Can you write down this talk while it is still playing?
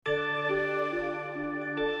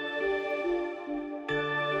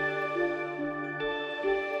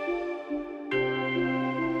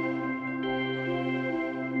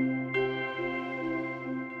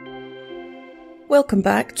Welcome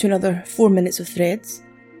back to another 4 minutes of Threads.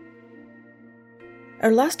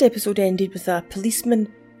 Our last episode ended with a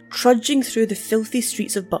policeman trudging through the filthy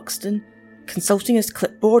streets of Buxton, consulting his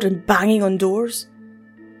clipboard and banging on doors.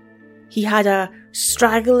 He had a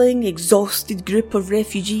straggling, exhausted group of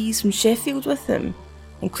refugees from Sheffield with him,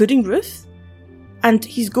 including Ruth, and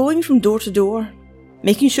he's going from door to door,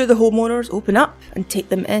 making sure the homeowners open up and take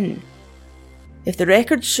them in. If the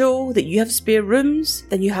records show that you have spare rooms,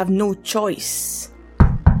 then you have no choice.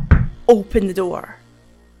 Open the door.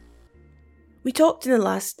 We talked in the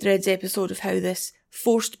last Threads episode of how this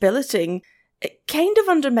forced billeting, it kind of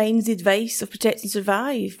undermines the advice of Protect and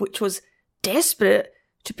Survive, which was desperate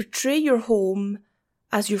to portray your home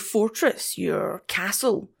as your fortress, your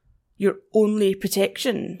castle, your only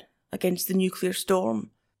protection against the nuclear storm.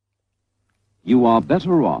 You are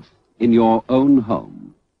better off in your own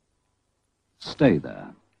home. Stay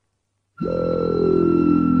there.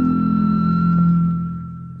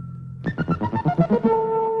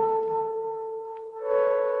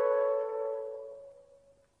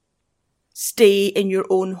 Stay in your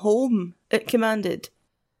own home, it commanded.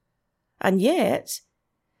 And yet,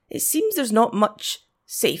 it seems there's not much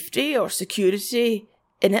safety or security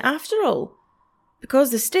in it after all,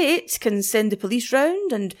 because the state can send the police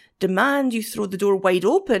round and demand you throw the door wide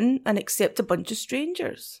open and accept a bunch of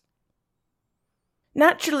strangers.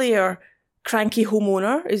 Naturally, our cranky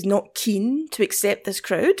homeowner is not keen to accept this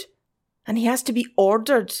crowd, and he has to be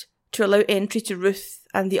ordered to allow entry to Ruth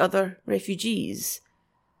and the other refugees.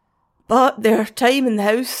 But their time in the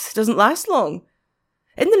house doesn't last long.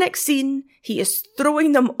 In the next scene, he is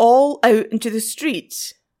throwing them all out into the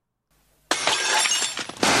street. Get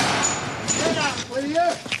up, will you?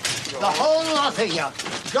 The whole lot of you.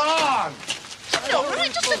 Gone! No,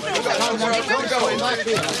 right, just a little bit. Don't go in like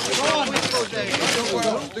this. Go on.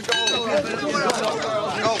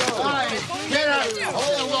 Get up, the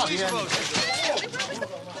whole lot of you.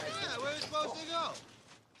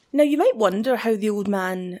 Now you might wonder how the old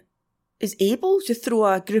man is able to throw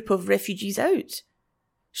a group of refugees out.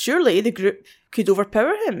 Surely the group could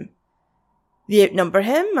overpower him. They outnumber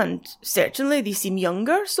him, and certainly they seem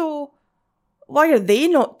younger, so why are they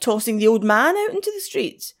not tossing the old man out into the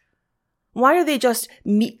streets? Why are they just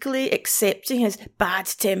meekly accepting his bad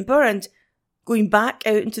temper and going back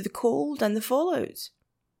out into the cold and the fallout?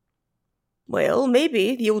 Well,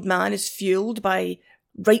 maybe the old man is fueled by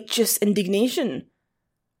righteous indignation.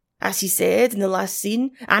 As he said in the last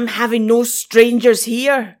scene, I'm having no strangers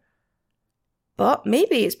here. But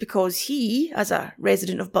maybe it's because he, as a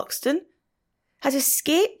resident of Buxton, has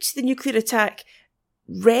escaped the nuclear attack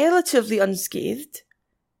relatively unscathed.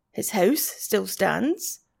 His house still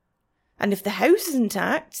stands. And if the house is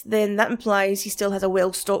intact, then that implies he still has a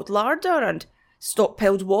well-stocked larder and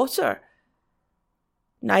stockpiled water.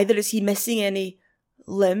 Neither is he missing any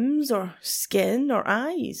limbs or skin or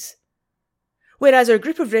eyes. Whereas our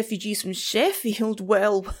group of refugees from Sheffield,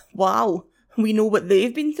 well, wow, we know what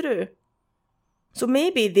they've been through. So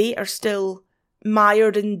maybe they are still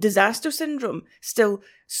mired in disaster syndrome, still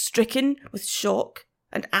stricken with shock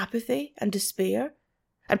and apathy and despair,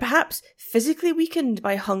 and perhaps physically weakened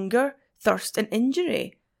by hunger, thirst and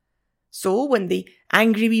injury. So when the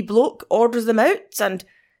angry wee bloke orders them out and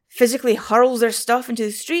physically hurls their stuff into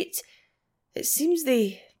the street, it seems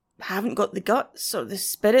they haven't got the guts or the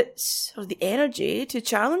spirits or the energy to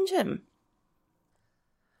challenge him.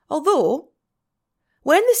 Although,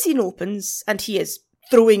 when the scene opens and he is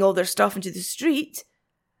throwing all their stuff into the street,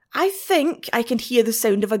 I think I can hear the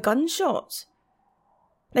sound of a gunshot.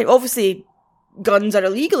 Now, obviously, guns are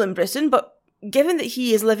illegal in Britain, but given that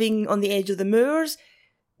he is living on the edge of the moors,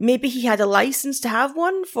 maybe he had a licence to have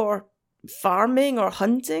one for farming or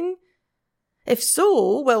hunting. If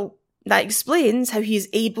so, well, that explains how he is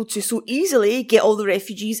able to so easily get all the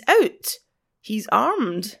refugees out. He's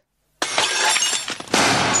armed. Get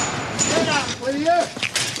up, will you?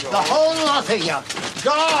 The whole lot of you.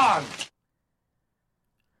 Gone!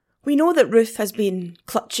 We know that Ruth has been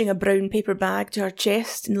clutching a brown paper bag to her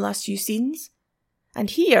chest in the last few scenes. And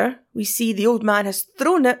here we see the old man has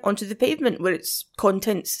thrown it onto the pavement where its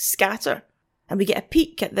contents scatter. And we get a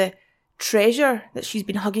peek at the treasure that she's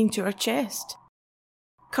been hugging to her chest.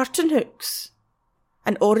 Curtain hooks,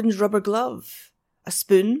 an orange rubber glove, a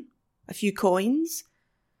spoon, a few coins,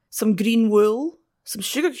 some green wool, some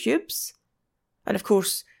sugar cubes, and of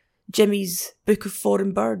course, Jimmy's Book of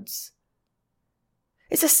Foreign Birds.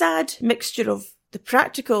 It's a sad mixture of the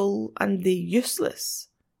practical and the useless.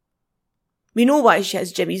 We know why she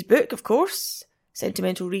has Jimmy's book, of course,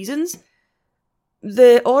 sentimental reasons.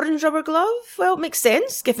 The orange rubber glove, well, it makes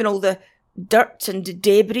sense, given all the dirt and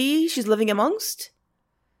debris she's living amongst.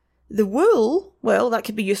 The wool, well, that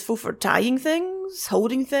could be useful for tying things,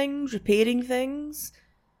 holding things, repairing things,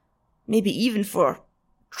 maybe even for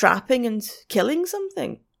trapping and killing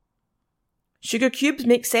something. Sugar cubes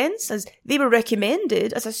make sense, as they were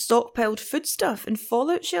recommended as a stockpiled foodstuff in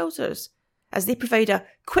fallout shelters, as they provide a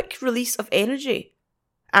quick release of energy,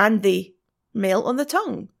 and they melt on the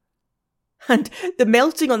tongue. And the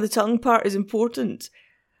melting on the tongue part is important.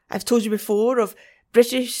 I've told you before of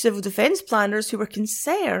British civil defence planners who were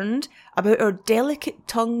concerned about our delicate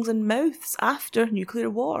tongues and mouths after nuclear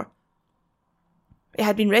war. It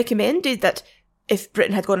had been recommended that if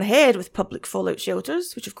Britain had gone ahead with public fallout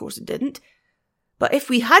shelters, which of course it didn't, but if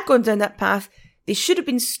we had gone down that path, they should have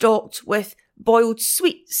been stocked with boiled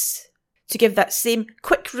sweets to give that same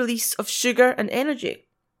quick release of sugar and energy.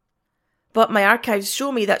 But my archives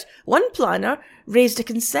show me that one planner raised a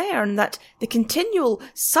concern that the continual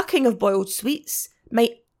sucking of boiled sweets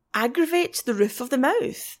might aggravate the roof of the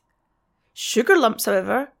mouth. Sugar lumps,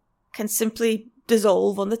 however, can simply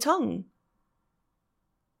dissolve on the tongue.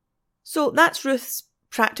 So that's Ruth's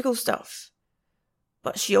practical stuff.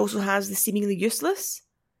 But she also has the seemingly useless.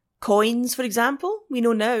 Coins, for example. We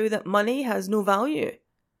know now that money has no value.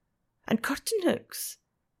 And curtain hooks.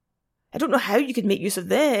 I don't know how you could make use of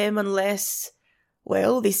them unless,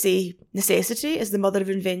 well, they say necessity is the mother of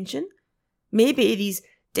invention. Maybe these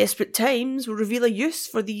desperate times will reveal a use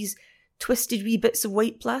for these twisted wee bits of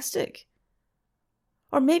white plastic.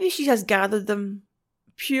 Or maybe she has gathered them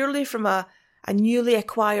purely from a newly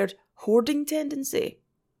acquired hoarding tendency.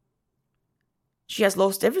 She has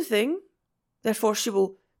lost everything, therefore she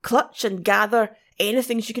will clutch and gather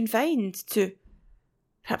anything she can find to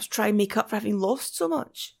perhaps try and make up for having lost so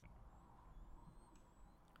much.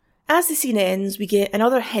 As the scene ends, we get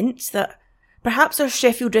another hint that perhaps our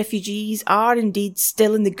Sheffield refugees are indeed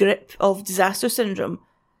still in the grip of disaster syndrome.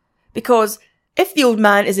 Because if the old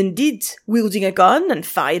man is indeed wielding a gun and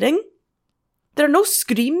firing, there are no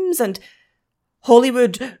screams and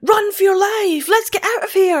Hollywood, run for your life, let's get out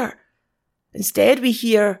of here. Instead, we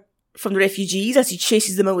hear from the refugees as he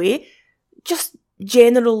chases them away, just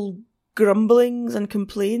general grumblings and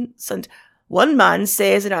complaints, and one man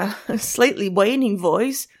says in a slightly whining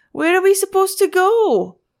voice, "Where are we supposed to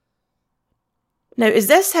go?" Now, is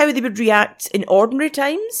this how they would react in ordinary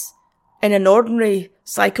times? In an ordinary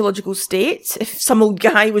psychological state? If some old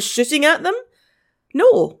guy was shooting at them?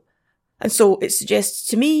 No. And so it suggests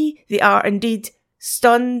to me they are indeed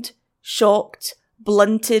stunned, shocked,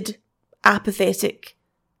 blunted, apathetic.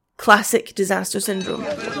 Classic disaster syndrome.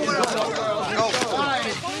 Get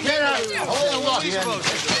up! Hold on!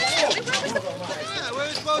 Where are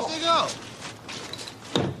we supposed to go?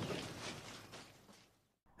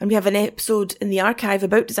 And we have an episode in the archive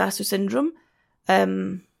about disaster syndrome. I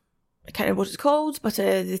can't remember what it's called, but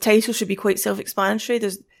the title should be quite self-explanatory.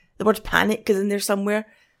 There's the word panic is in there somewhere.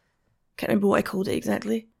 Can't remember what I called it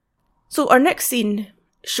exactly. So our next scene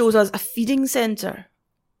shows us a feeding centre.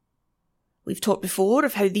 We've talked before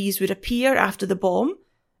of how these would appear after the bomb,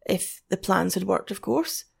 if the plans had worked, of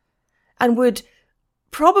course, and would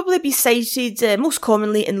probably be sited most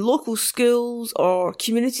commonly in local schools or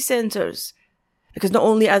community centres, because not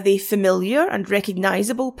only are they familiar and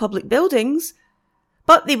recognisable public buildings,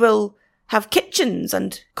 but they will have kitchens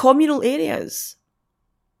and communal areas.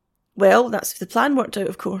 Well, that's if the plan worked out,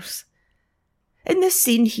 of course. In this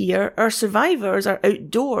scene here, our survivors are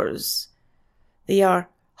outdoors. They are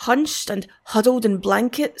hunched and huddled in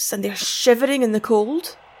blankets, and they're shivering in the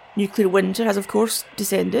cold. Nuclear winter has, of course,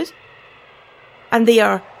 descended. And they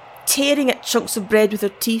are tearing at chunks of bread with their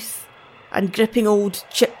teeth and gripping old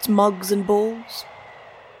chipped mugs and bowls.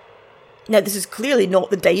 Now, this is clearly not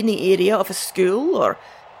the dining area of a school or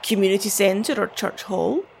community centre or church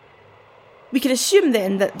hall. We can assume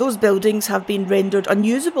then that those buildings have been rendered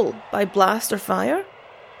unusable by blast or fire,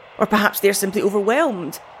 or perhaps they're simply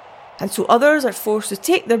overwhelmed, and so others are forced to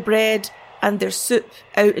take their bread and their soup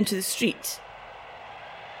out into the street.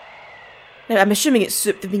 Now, I'm assuming it's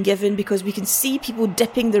soup they've been given because we can see people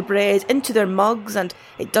dipping their bread into their mugs, and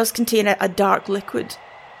it does contain a dark liquid.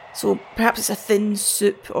 So perhaps it's a thin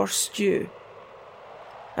soup or stew.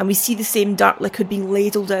 And we see the same dark liquid being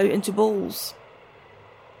ladled out into bowls.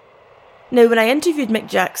 Now, when I interviewed Mick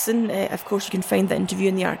Jackson, of course you can find that interview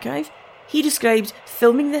in the archive, he described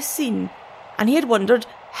filming this scene, and he had wondered,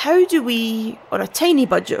 how do we, on a tiny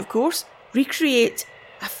budget of course, recreate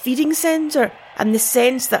a feeding centre and the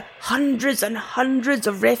sense that hundreds and hundreds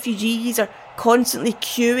of refugees are constantly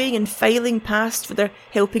queuing and filing past for their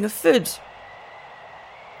helping of food?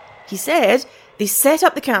 He said they set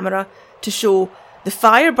up the camera to show the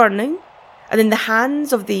fire burning and in the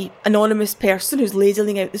hands of the anonymous person who's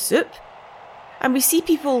ladling out the soup, and we see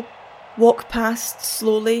people walk past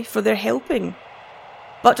slowly for their helping.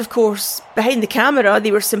 But of course, behind the camera,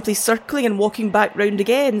 they were simply circling and walking back round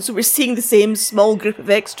again, so we're seeing the same small group of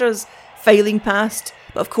extras filing past.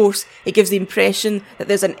 But of course, it gives the impression that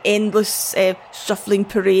there's an endless shuffling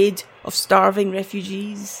parade of starving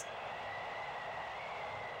refugees.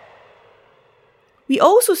 We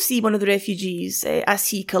also see one of the refugees, as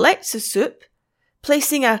he collects his soup,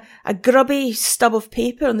 placing a grubby stub of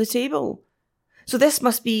paper on the table. So this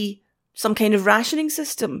must be some kind of rationing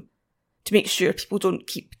system to make sure people don't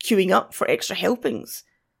keep queuing up for extra helpings.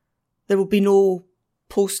 There will be no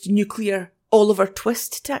post-nuclear Oliver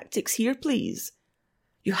Twist tactics here, please.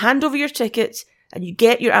 You hand over your ticket and you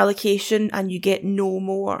get your allocation and you get no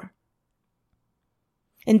more.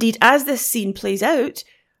 Indeed, as this scene plays out,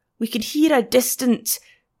 we can hear a distant,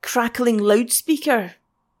 crackling loudspeaker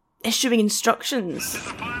issuing instructions.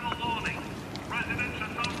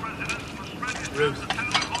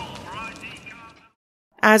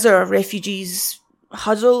 As our refugees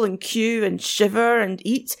huddle and queue and shiver and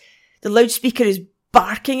eat, the loudspeaker is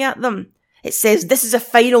barking at them. It says, "This is a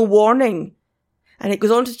final warning." And it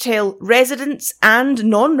goes on to tell residents and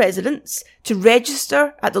non-residents to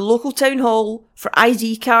register at the local town hall for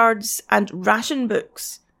ID cards and ration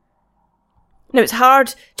books. Now, it's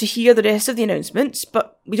hard to hear the rest of the announcements,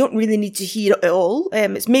 but we don't really need to hear it all.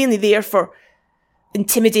 It's mainly there for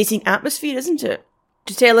intimidating atmosphere, isn't it?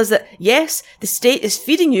 To tell us that, yes, the state is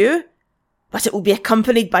feeding you, but it will be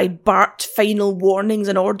accompanied by barked final warnings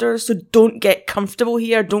and orders, so don't get comfortable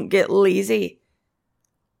here, don't get lazy.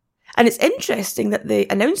 And it's interesting that the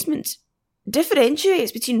announcement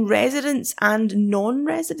differentiates between residents and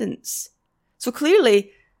non-residents. So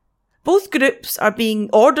clearly, both groups are being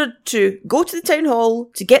ordered to go to the town hall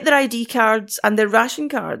to get their ID cards and their ration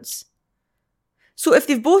cards. So if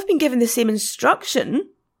they've both been given the same instruction,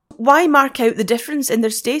 why mark out the difference in their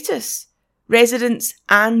status? Residents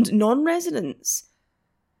and non-residents?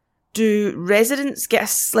 Do residents get a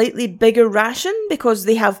slightly bigger ration because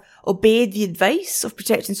they have obeyed the advice of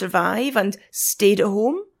Protect and Survive and stayed at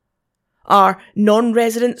home? Are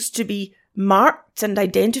non-residents to be marked and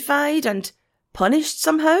identified and punished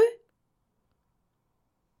somehow?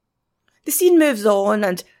 The scene moves on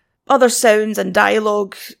and other sounds and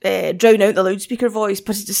dialogue drown out the loudspeaker voice,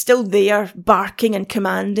 but it is still there, barking and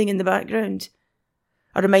commanding in the background.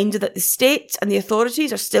 A reminder that the state and the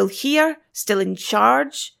authorities are still here, still in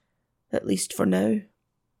charge, at least for now.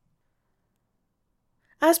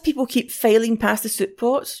 As people keep filing past the soup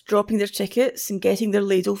pot, dropping their tickets and getting their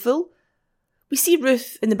ladle full, we see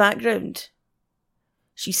Ruth in the background.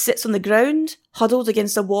 She sits on the ground, huddled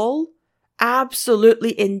against a wall,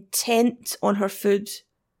 absolutely intent on her food.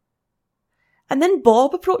 And then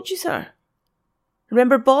Bob approaches her.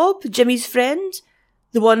 Remember Bob, Jimmy's friend?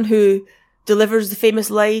 The one who delivers the famous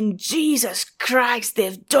line, "Jesus Christ,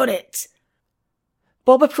 they've done it!"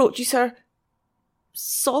 Bob approaches her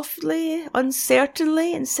softly,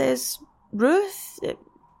 uncertainly, and says, "Ruth? It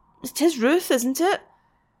is Ruth, isn't it?"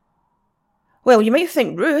 Well, you might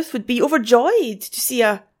think Ruth would be overjoyed to see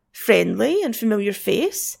a friendly and familiar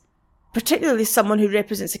face, particularly someone who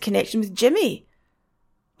represents a connection with Jimmy.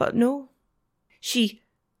 But no. She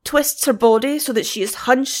twists her body so that she is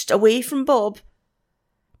hunched away from Bob.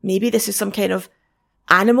 Maybe this is some kind of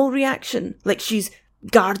animal reaction, like she's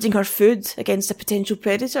guarding her food against a potential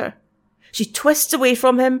predator. She twists away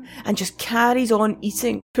from him and just carries on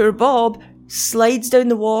eating. Poor Bob slides down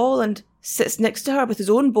the wall and sits next to her with his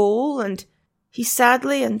own bowl, and he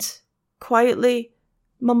sadly and quietly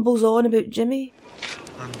mumbles on about Jimmy.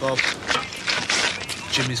 I'm Bob,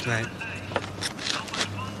 Jimmy's mate.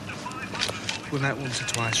 We met once or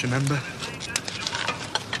twice, remember?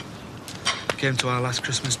 Came to our last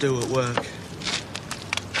Christmas do at work.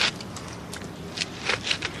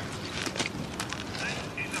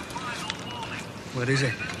 Where is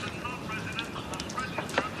he?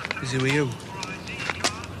 Is he with you?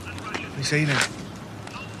 Have you seen him?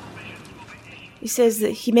 He says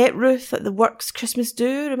that he met Ruth at the works Christmas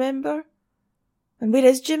do, remember? And where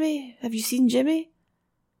is Jimmy? Have you seen Jimmy?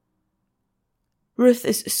 Ruth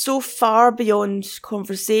is so far beyond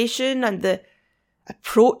conversation and the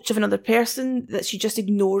approach of another person that she just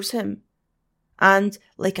ignores him. And,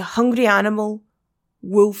 like a hungry animal,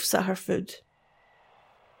 wolfs at her food.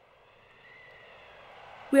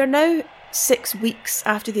 We are now 6 weeks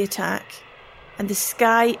after the attack, and the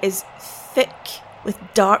sky is thick with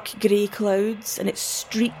dark grey clouds, and it's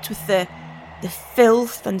streaked with the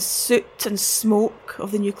filth and soot and smoke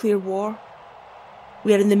of the nuclear war.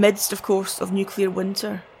 We are in the midst, of course, of nuclear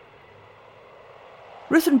winter.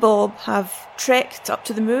 Ruth and Bob have trekked up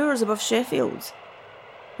to the moors above Sheffield,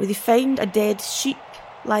 where they find a dead sheep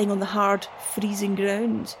lying on the hard, freezing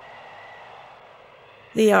ground.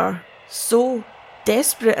 They are so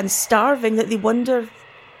desperate and starving that they wonder,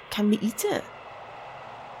 can we eat it?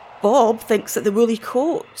 Bob thinks that the woolly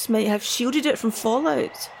coats might have shielded it from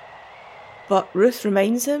fallout. But Ruth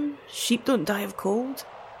reminds him, sheep don't die of cold.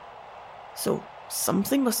 So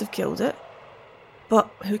something must have killed it.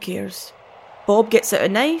 But who cares? Bob gets out a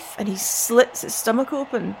knife and he slits its stomach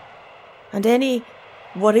open. And any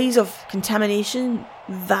worries of contamination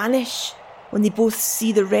vanish when they both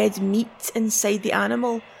see the red meat inside the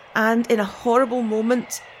animal, and in a horrible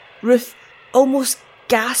moment, Ruth almost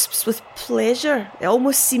gasps with pleasure. It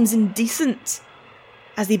almost seems indecent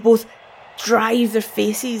as they both drive their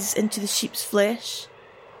faces into the sheep's flesh.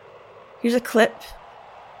 Here's a clip,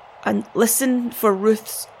 and listen for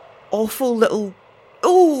Ruth's awful little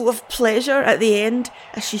 "oh" of pleasure at the end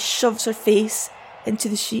as she shoves her face into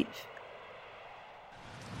the sheep.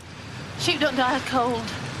 Sheep don't die of cold.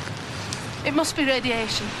 It must be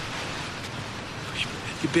radiation.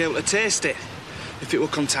 You'd be able to taste it if it were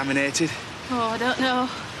contaminated. Oh, I don't know.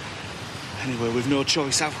 Anyway, we've no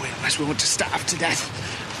choice, have we? Unless we want to starve to death.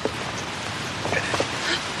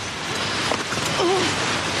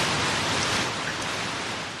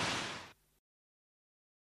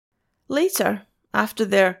 Later, after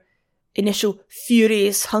their initial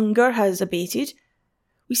furious hunger has abated,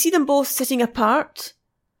 we see them both sitting apart,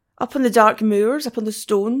 up on the dark moors, up on the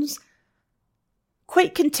stones,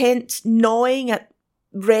 quite content gnawing at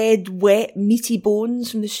red, wet, meaty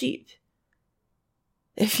bones from the sheep.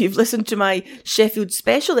 If you've listened to my Sheffield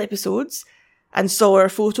Special episodes and saw our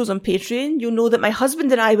photos on Patreon, you'll know that my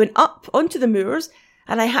husband and I went up onto the moors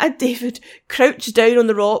and I had David crouch down on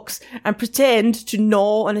the rocks and pretend to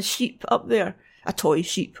gnaw on a sheep up there. A toy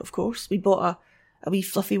sheep, of course. We bought a wee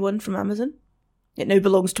fluffy one from Amazon. It now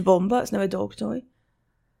belongs to Bomba. It's now a dog toy.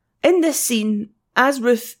 In this scene, as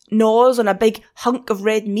Ruth gnaws on a big hunk of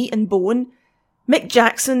red meat and bone, Mick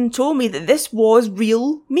Jackson told me that this was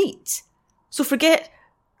real meat. So forget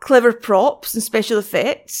clever props and special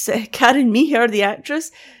effects. Karen Meher, the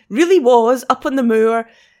actress, really was up on the moor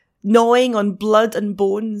gnawing on blood and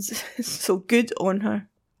bones. So good on her.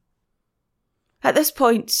 At this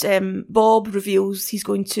point, Bob reveals he's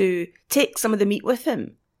going to take some of the meat with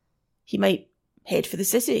him. He might head for the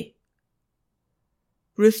city.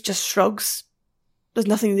 Ruth just shrugs. There's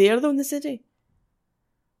nothing there, though, in the city.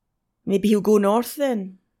 Maybe he'll go north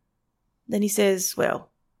then. Then he says, well,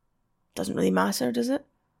 doesn't really matter, does it?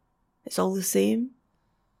 It's all the same.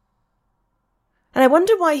 And I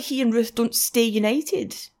wonder why he and Ruth don't stay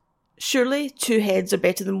united. Surely 2 heads are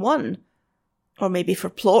better than 1. Or maybe for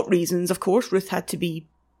plot reasons, of course, Ruth had to be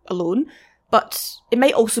alone. But it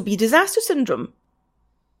might also be disaster syndrome.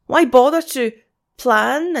 Why bother to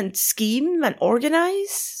plan and scheme and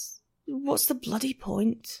organise? What's the bloody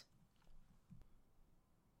point?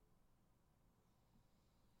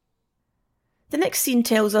 The next scene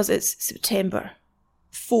tells us it's September,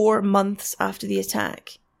 4 months after the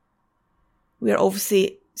attack. We are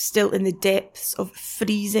obviously still in the depths of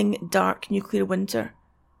freezing dark nuclear winter.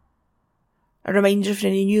 A reminder for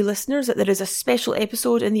any new listeners that there is a special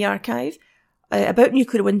episode in the archive about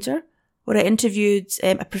nuclear winter where I interviewed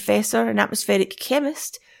a professor, an atmospheric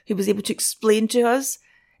chemist, who was able to explain to us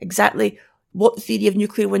exactly what the theory of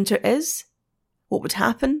nuclear winter is, what would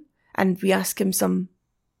happen, and we asked him some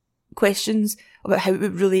questions about how it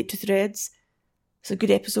would relate to threads. It's a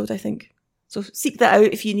good episode, I think. So seek that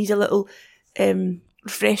out if you need a little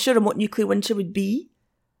refresher on what nuclear winter would be.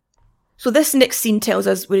 So this next scene tells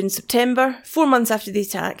us we're in September, 4 months after the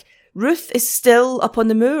attack. Ruth is still up on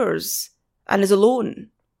the moors and is alone.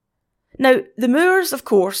 Now, the moors, of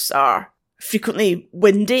course, are frequently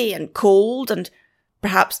windy and cold and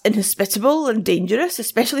perhaps inhospitable and dangerous,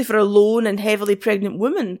 especially for a lone and heavily pregnant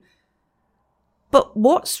woman. But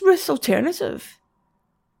what's Ruth's alternative?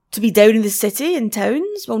 To be down in the city, in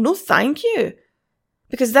towns? Well, no thank you.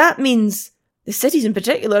 Because that means, the cities in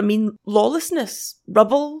particular, mean lawlessness,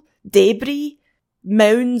 rubble, debris,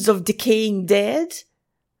 mounds of decaying dead,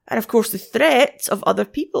 and of course the threat of other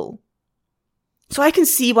people. So I can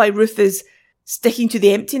see why Ruth is sticking to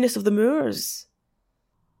the emptiness of the moors.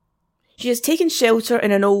 She has taken shelter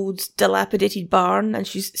in an old, dilapidated barn, and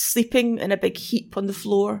she's sleeping in a big heap on the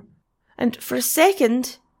floor. And for a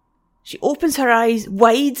second, she opens her eyes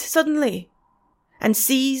wide suddenly and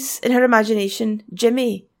sees in her imagination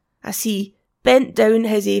Jimmy as he bent down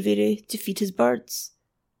his aviary to feed his birds.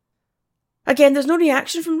 Again, there's no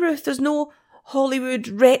reaction from Ruth. There's no Hollywood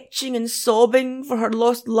retching and sobbing for her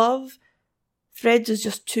lost love. Threads is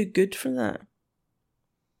just too good for that.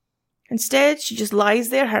 Instead, she just lies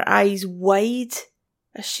there, her eyes wide,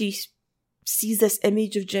 as she sees this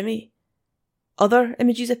image of Jimmy. Other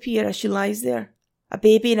images appear as she lies there. A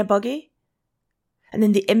baby in a buggy. And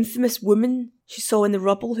then the infamous woman she saw in the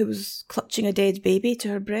rubble who was clutching a dead baby to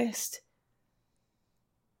her breast.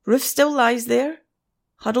 Ruth still lies there,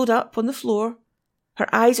 huddled up on the floor. Her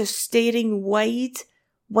eyes are staring wide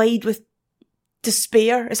with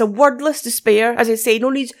despair. It's a wordless despair. As I say, no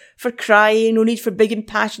need for crying, no need for big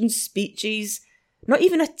impassioned speeches, not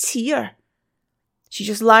even a tear. She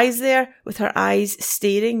just lies there with her eyes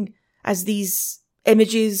staring as these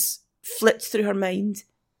images flit through her mind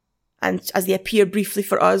and as they appear briefly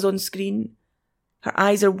for us on screen. Her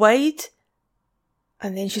eyes are wide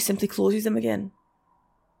and then she simply closes them again.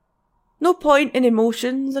 No point in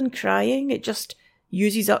emotions and crying, it just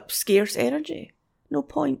uses up scarce energy. No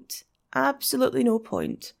point. Absolutely no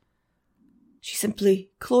point. She simply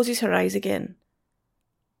closes her eyes again.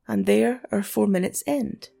 And there our 4 minutes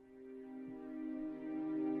end.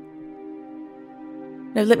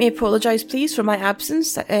 Now let me apologise please for my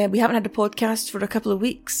absence. We haven't had a podcast for a couple of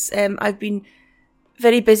weeks. I've been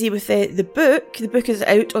very busy with the book. The book is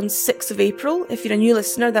out on 6th of April. If you're a new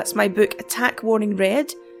listener, that's my book Attack Warning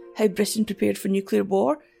Red, How Britain Prepared for Nuclear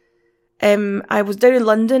War. I was down in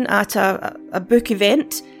London at a book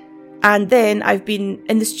event, and then I've been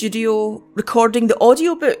in the studio recording the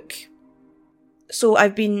audiobook. So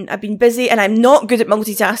I've been busy, and I'm not good at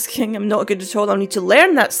multitasking. I'm not good at all. I'll need to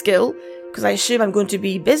learn that skill, because I assume I'm going to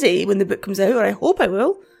be busy when the book comes out, or I hope I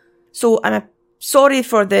will. So I'm sorry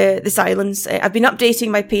for the silence. I've been updating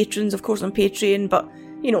my patrons, of course, on Patreon, but,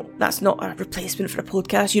 you know, that's not a replacement for a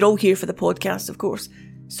podcast. You're all here for the podcast, of course.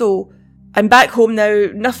 So I'm back home now,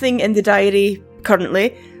 nothing in the diary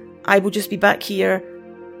currently. I will just be back here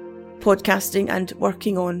podcasting and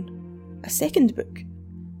working on a second book.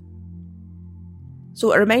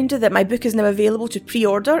 So a reminder that my book is now available to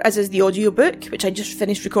pre-order, as is the audiobook, which I just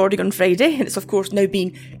finished recording on Friday, and it's of course now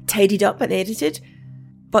being tidied up and edited.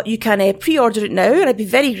 But you can pre-order it now, and I'd be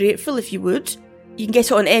very grateful if you would. You can get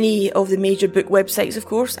it on any of the major book websites, of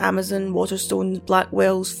course, Amazon, Waterstones,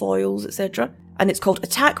 Blackwells, Foyles, etc. And it's called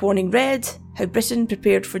Attack Warning Red, How Britain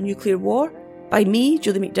Prepared for Nuclear War, by me,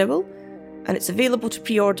 Julie McDowell, and it's available to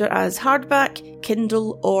pre-order as hardback,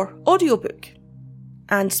 Kindle or audiobook.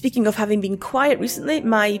 And speaking of having been quiet recently,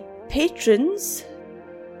 my patrons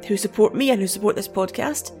who support me and who support this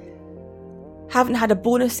podcast haven't had a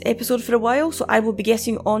bonus episode for a while, so I will be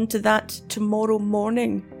getting on to that tomorrow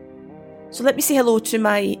morning. So let me say hello to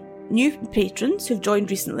my new patrons who've joined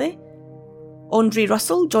recently. Andre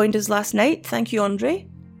Russell joined us last night. Thank you, Andre.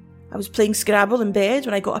 I was playing Scrabble in bed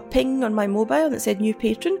when I got a ping on my mobile that said new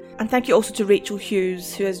patron. And thank you also to Rachel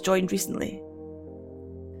Hughes, who has joined recently.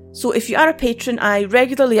 So if you are a patron, I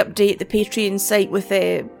regularly update the Patreon site with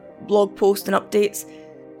blog posts and updates.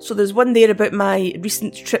 So there's one there about my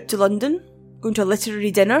recent trip to London, going to a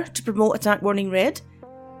literary dinner to promote Attack Warning Red.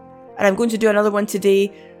 And I'm going to do another one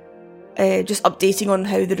today, just updating on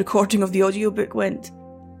how the recording of the audiobook went.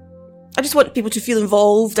 I just want people to feel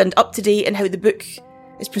involved and up to date in how the book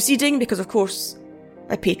is proceeding, because of course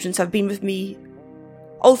my patrons have been with me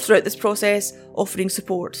all throughout this process, offering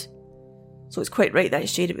support. So it's quite right that I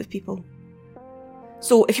share it with people.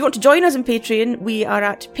 So if you want to join us on Patreon, we are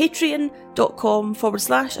at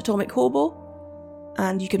patreon.com/Atomic Hobo.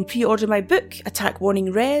 And you can pre-order my book, Attack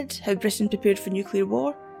Warning Red, How Britain Prepared for Nuclear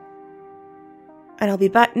War. And I'll be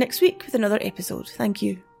back next week with another episode. Thank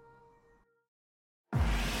you.